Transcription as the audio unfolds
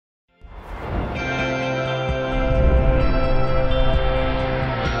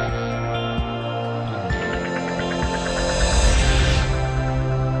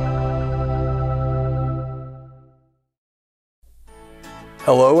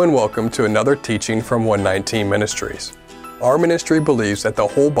Hello and welcome to another teaching from 119 Ministries. Our ministry believes that the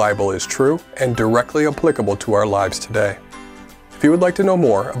whole Bible is true and directly applicable to our lives today. If you would like to know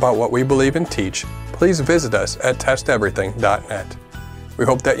more about what we believe and teach, please visit us at testeverything.net. We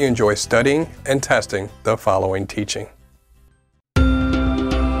hope that you enjoy studying and testing the following teaching.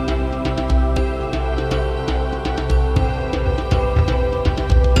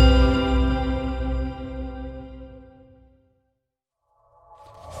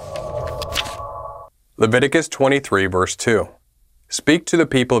 Leviticus 23 verse 2. Speak to the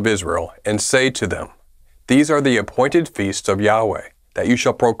people of Israel and say to them, These are the appointed feasts of Yahweh, that you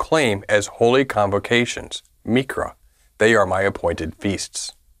shall proclaim as holy convocations, Mikra. They are my appointed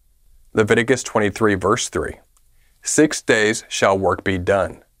feasts. Leviticus 23 verse 3. 6 days shall work be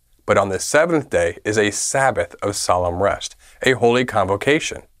done, but on the seventh day is a Sabbath of solemn rest, a holy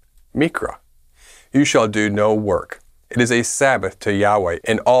convocation, Mikra. You shall do no work. It is a Sabbath to Yahweh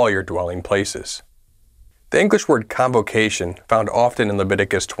in all your dwelling places. The English word convocation, found often in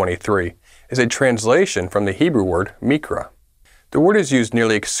Leviticus 23, is a translation from the Hebrew word mikra. The word is used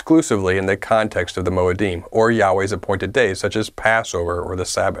nearly exclusively in the context of the Moedim, or Yahweh's appointed days, such as Passover or the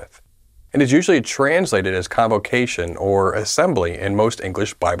Sabbath, and is usually translated as convocation or assembly in most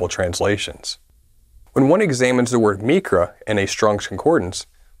English Bible translations. When one examines the word mikra in a Strong's Concordance,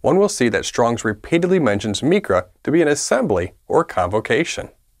 one will see that Strong's repeatedly mentions mikra to be an assembly or convocation.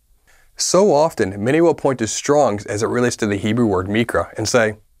 So often, many will point to Strong's as it relates to the Hebrew word mikra and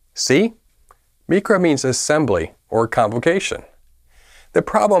say, See? Mikra means assembly or convocation. The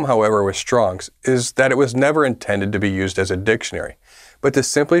problem, however, with Strong's is that it was never intended to be used as a dictionary, but to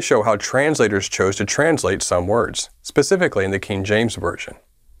simply show how translators chose to translate some words, specifically in the King James Version.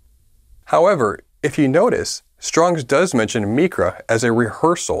 However, if you notice, Strong's does mention mikra as a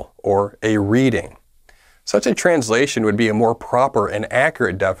rehearsal or a reading. Such a translation would be a more proper and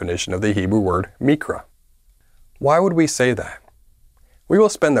accurate definition of the Hebrew word mikra. Why would we say that? We will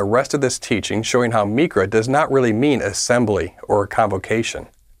spend the rest of this teaching showing how mikra does not really mean assembly or convocation,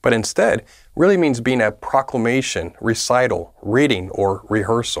 but instead really means being a proclamation, recital, reading, or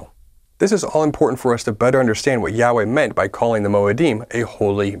rehearsal. This is all important for us to better understand what Yahweh meant by calling the Moedim a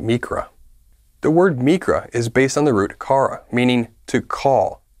holy mikra. The word mikra is based on the root kara, meaning to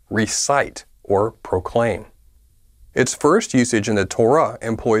call, recite, or proclaim. Its first usage in the Torah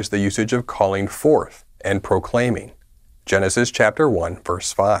employs the usage of calling forth and proclaiming. Genesis chapter 1,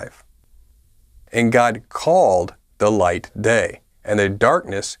 verse 5. And God called the light day, and the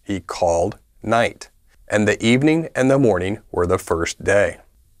darkness he called night. And the evening and the morning were the first day.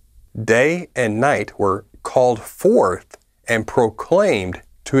 Day and night were called forth and proclaimed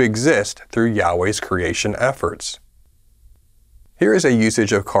to exist through Yahweh's creation efforts. Here is a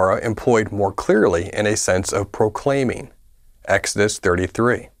usage of kara employed more clearly in a sense of proclaiming. Exodus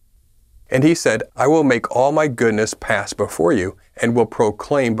 33. And he said, I will make all my goodness pass before you, and will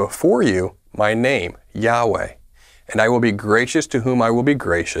proclaim before you my name, Yahweh. And I will be gracious to whom I will be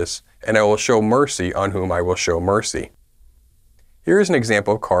gracious, and I will show mercy on whom I will show mercy. Here is an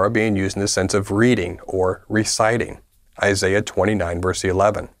example of kara being used in the sense of reading or reciting. Isaiah 29 verse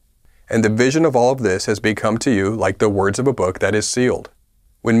 11. And the vision of all of this has become to you like the words of a book that is sealed.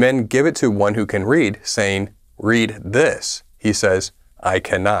 When men give it to one who can read, saying, Read this, he says, I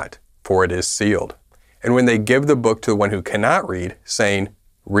cannot, for it is sealed. And when they give the book to one who cannot read, saying,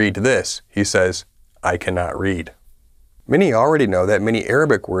 Read this, he says, I cannot read. Many already know that many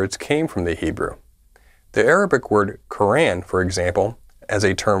Arabic words came from the Hebrew. The Arabic word Quran, for example, as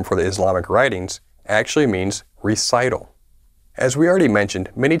a term for the Islamic writings, actually means recital. As we already mentioned,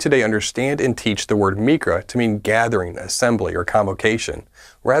 many today understand and teach the word mikra to mean gathering, assembly, or convocation,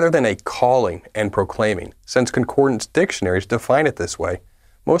 rather than a calling and proclaiming, since concordance dictionaries define it this way,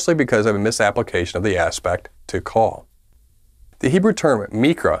 mostly because of a misapplication of the aspect to call. The Hebrew term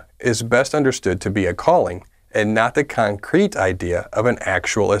mikra is best understood to be a calling and not the concrete idea of an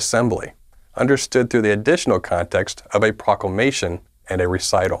actual assembly, understood through the additional context of a proclamation and a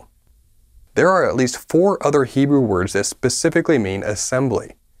recital. There are at least 4 other Hebrew words that specifically mean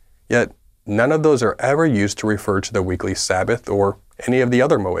assembly, yet none of those are ever used to refer to the weekly Sabbath or any of the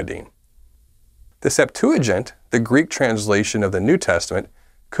other Moedim. The Septuagint, the Greek translation of the New Testament,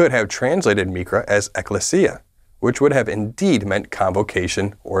 could have translated mikra as ekklesia, which would have indeed meant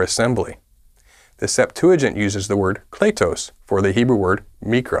convocation or assembly. The Septuagint uses the word kletos for the Hebrew word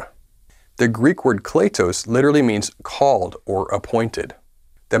mikra. The Greek word kletos literally means called or appointed.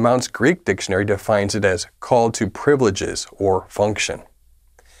 The Mounce Greek Dictionary defines it as called to privileges or function.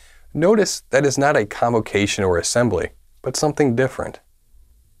 Notice that is not a convocation or assembly, but something different.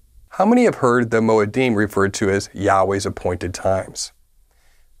 How many have heard the Moedim referred to as Yahweh's appointed times?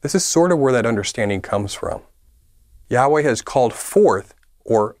 This is sort of where that understanding comes from. Yahweh has called forth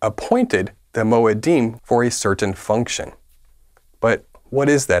or appointed the Moedim for a certain function. But what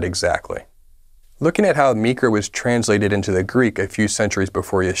is that exactly? Looking at how Mikra was translated into the Greek a few centuries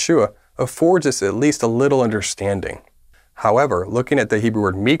before Yeshua affords us at least a little understanding. However, looking at the Hebrew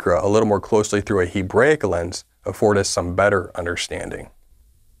word Mikra a little more closely through a Hebraic lens affords us some better understanding.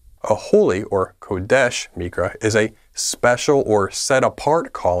 A holy or Kodesh Mikra is a special or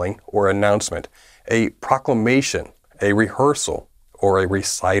set-apart calling or announcement, a proclamation, a rehearsal, or a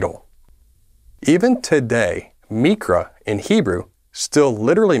recital. Even today, Mikra in Hebrew still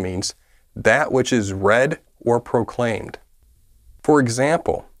literally means that which is read or proclaimed. For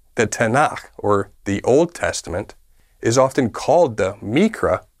example, the Tanakh, or the Old Testament, is often called the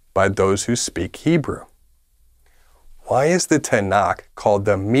Mikra by those who speak Hebrew. Why is the Tanakh called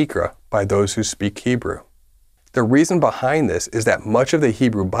the Mikra by those who speak Hebrew? The reason behind this is that much of the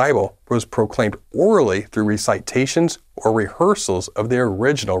Hebrew Bible was proclaimed orally through recitations or rehearsals of the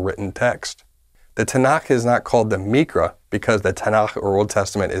original written text. The Tanakh is not called the Mikra because the Tanakh or Old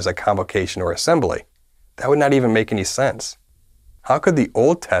Testament is a convocation or assembly. That would not even make any sense. How could the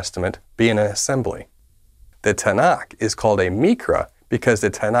Old Testament be in an assembly? The Tanakh is called a Mikra because the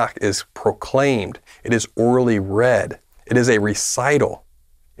Tanakh is proclaimed. It is orally read. It is a recital.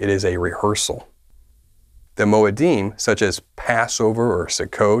 It is a rehearsal. The Moedim, such as Passover or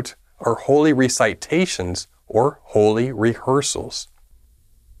Sukkot, are holy recitations or holy rehearsals.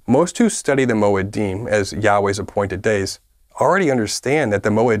 Most who study the Moedim as Yahweh's appointed days already understand that the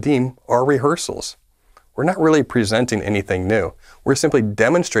Moedim are rehearsals. We're not really presenting anything new. We're simply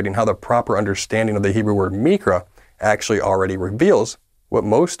demonstrating how the proper understanding of the Hebrew word Mikra actually already reveals what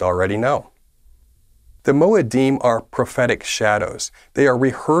most already know. The Moedim are prophetic shadows. They are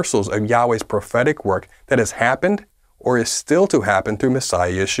rehearsals of Yahweh's prophetic work that has happened or is still to happen through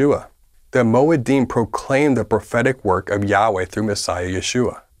Messiah Yeshua. The Moedim proclaim the prophetic work of Yahweh through Messiah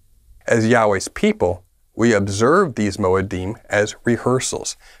Yeshua. As Yahweh's people, we observe these Moedim as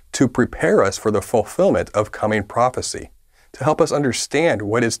rehearsals to prepare us for the fulfillment of coming prophecy, to help us understand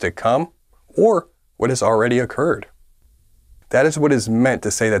what is to come or what has already occurred. That is what is meant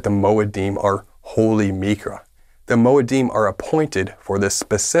to say that the Moedim are holy Mikra. The Moedim are appointed for this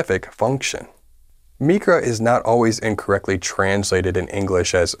specific function. Mikra is not always incorrectly translated in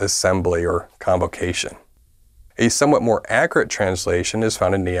English as assembly or convocation. A somewhat more accurate translation is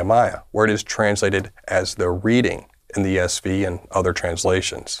found in Nehemiah, where it is translated as the reading in the ESV and other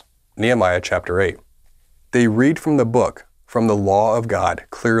translations. Nehemiah chapter 8. They read from the book, from the law of God,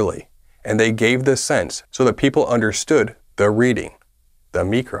 clearly, and they gave the sense so that people understood the reading, the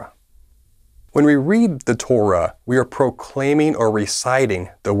Mikra. When we read the Torah, we are proclaiming or reciting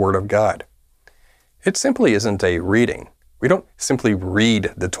the Word of God. It simply isn't a reading. We don't simply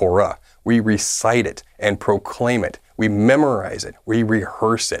read the Torah. We recite it and proclaim it. We memorize it. We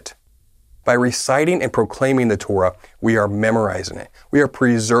rehearse it. By reciting and proclaiming the Torah, we are memorizing it. We are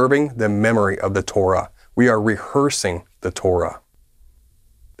preserving the memory of the Torah. We are rehearsing the Torah.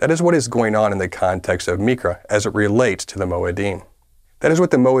 That is what is going on in the context of Mikra as it relates to the Moedim. That is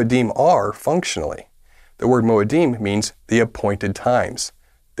what the Moedim are functionally. The word Moedim means the appointed times.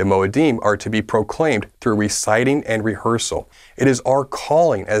 The Moedim are to be proclaimed through reciting and rehearsal. It is our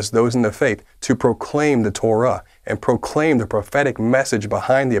calling as those in the faith to proclaim the Torah and proclaim the prophetic message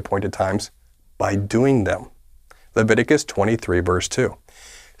behind the appointed times by doing them. Leviticus 23 verse 2.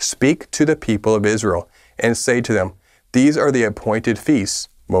 Speak to the people of Israel and say to them, these are the appointed feasts,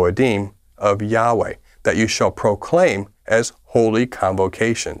 Moedim, of Yahweh, that you shall proclaim as holy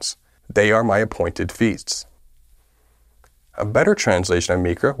convocations. They are my appointed feasts. A better translation of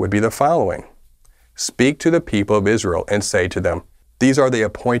Mikra would be the following. Speak to the people of Israel and say to them, these are the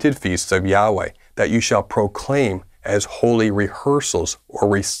appointed feasts of Yahweh, that you shall proclaim as holy rehearsals or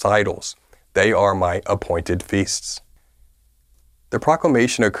recitals. They are my appointed feasts. The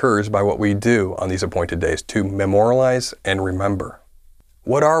proclamation occurs by what we do on these appointed days to memorialize and remember.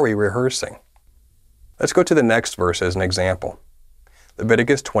 What are we rehearsing? Let's go to the next verse as an example.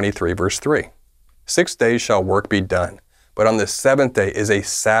 Leviticus 23 verse 3. 6 days shall work be done, but on the seventh day is a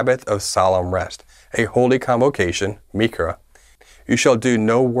Sabbath of solemn rest, a holy convocation, Mikra. You shall do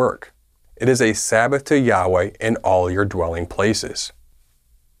no work. It is a Sabbath to Yahweh in all your dwelling places.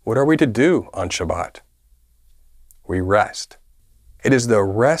 What are we to do on Shabbat? We rest. It is the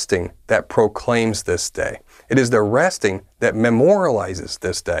resting that proclaims this day. It is the resting that memorializes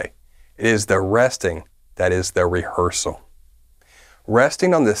this day. It is the resting that is the rehearsal.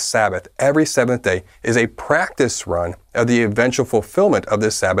 Resting on the Sabbath every seventh day is a practice run of the eventual fulfillment of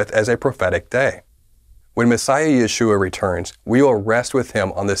this Sabbath as a prophetic day. When Messiah Yeshua returns, we will rest with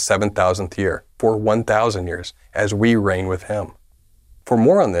him on the 7,000th year for 1,000 years as we reign with him. For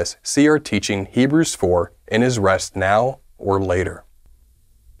more on this, see our teaching Hebrews 4 in his rest now or later.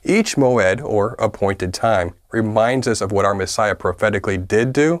 Each moed, or appointed time, reminds us of what our Messiah prophetically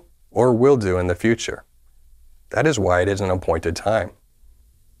did do or will do in the future. That is why it is an appointed time.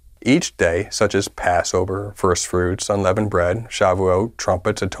 Each day, such as Passover, first fruits, unleavened bread, Shavuot,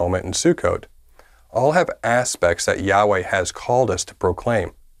 trumpets, atonement, and Sukkot, all have aspects that Yahweh has called us to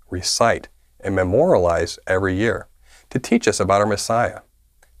proclaim, recite, and memorialize every year to teach us about our Messiah.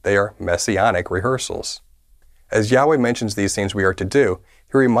 They are messianic rehearsals. As Yahweh mentions these things we are to do,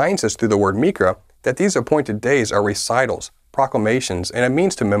 he reminds us through the word Mikra that these appointed days are recitals, proclamations, and a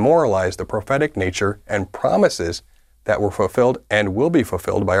means to memorialize the prophetic nature and promises that were fulfilled and will be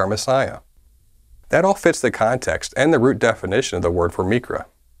fulfilled by our Messiah. That all fits the context and the root definition of the word for Mikra.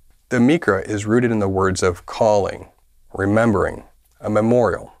 The Mikra is rooted in the words of calling, remembering, a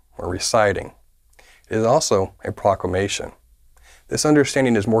memorial, or reciting. It is also a proclamation. This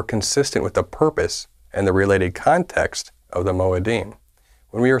understanding is more consistent with the purpose and the related context of the Moedim,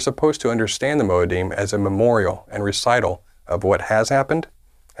 when we are supposed to understand the Moedim as a memorial and recital of what has happened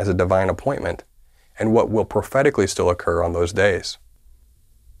as a divine appointment and what will prophetically still occur on those days.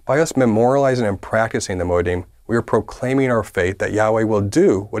 By us memorializing and practicing the Moedim, we are proclaiming our faith that Yahweh will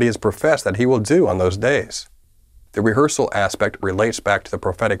do what he has professed that he will do on those days. The rehearsal aspect relates back to the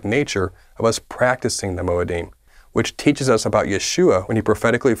prophetic nature of us practicing the Moedim, which teaches us about Yeshua when he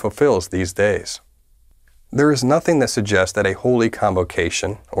prophetically fulfills these days. There is nothing that suggests that a holy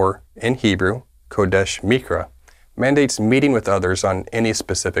convocation, or in Hebrew, Kodesh Mikra, mandates meeting with others on any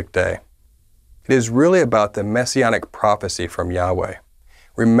specific day. It is really about the messianic prophecy from Yahweh,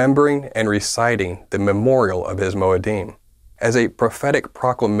 remembering and reciting the memorial of his Moedim as a prophetic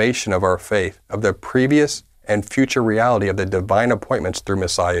proclamation of our faith of the previous and future reality of the divine appointments through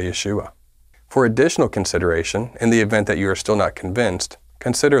Messiah Yeshua. For additional consideration, in the event that you are still not convinced,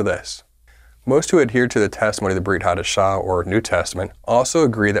 consider this. Most who adhere to the testimony of the Brit Hadashah or New Testament also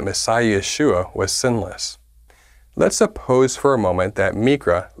agree that Messiah Yeshua was sinless. Let's suppose for a moment that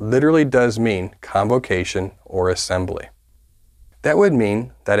Mikra literally does mean convocation or assembly. That would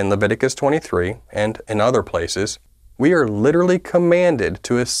mean that in Leviticus 23 and in other places, we are literally commanded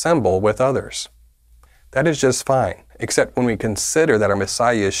to assemble with others. That is just fine, except when we consider that our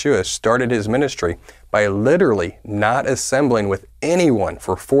Messiah Yeshua started his ministry by literally not assembling with anyone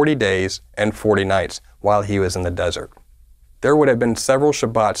for 40 days and 40 nights while he was in the desert. There would have been several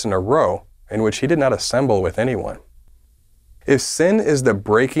Shabbats in a row in which he did not assemble with anyone. If sin is the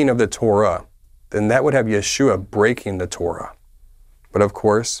breaking of the Torah, then that would have Yeshua breaking the Torah. But of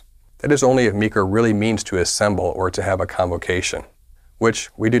course, that is only if Mikra really means to assemble or to have a convocation, which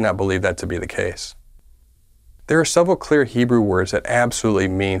we do not believe that to be the case. There are several clear Hebrew words that absolutely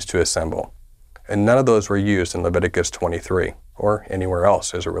means to assemble, and none of those were used in Leviticus 23 or anywhere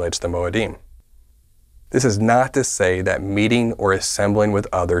else as it relates to the Moedim. This is not to say that meeting or assembling with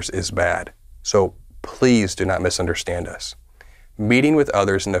others is bad, so please do not misunderstand us. Meeting with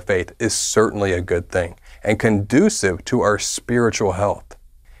others in the faith is certainly a good thing and conducive to our spiritual health.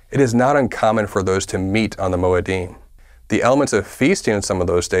 It is not uncommon for those to meet on the Moedim. The elements of feasting in some of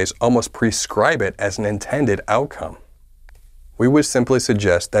those days almost prescribe it as an intended outcome. We would simply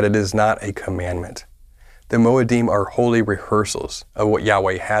suggest that it is not a commandment. The Moedim are holy rehearsals of what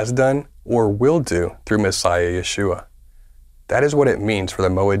Yahweh has done or will do through Messiah Yeshua. That is what it means for the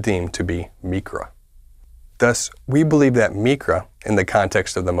Moedim to be Mikra. Thus, we believe that Mikra, in the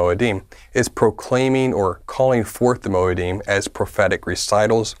context of the Moedim, is proclaiming or calling forth the Moedim as prophetic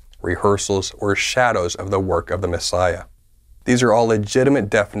recitals, rehearsals, or shadows of the work of the Messiah. These are all legitimate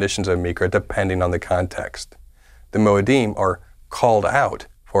definitions of Mikra depending on the context. The Moedim are called out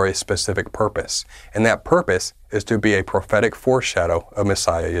for a specific purpose, and that purpose is to be a prophetic foreshadow of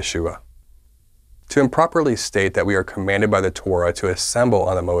Messiah Yeshua. To improperly state that we are commanded by the Torah to assemble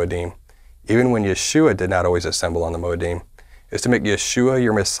on the Moedim, even when Yeshua did not always assemble on the Moedim, is to make Yeshua,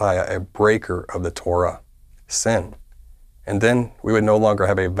 your Messiah, a breaker of the Torah, sin. And then we would no longer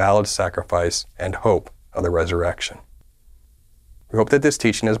have a valid sacrifice and hope of the resurrection. We hope that this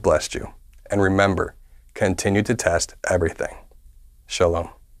teaching has blessed you. And remember, continue to test everything. Shalom.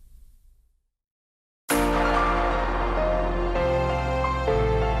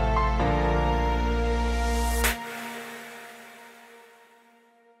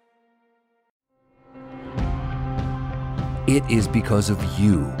 It is because of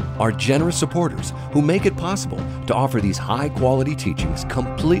you, our generous supporters, who make it possible to offer these high-quality teachings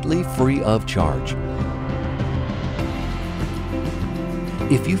completely free of charge.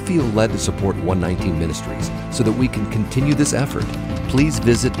 If you feel led to support 119 Ministries so that we can continue this effort, please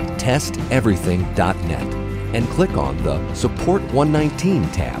visit testeverything.net and click on the Support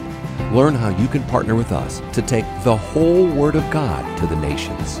 119 tab. Learn how you can partner with us to take the whole Word of God to the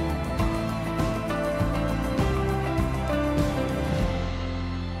nations.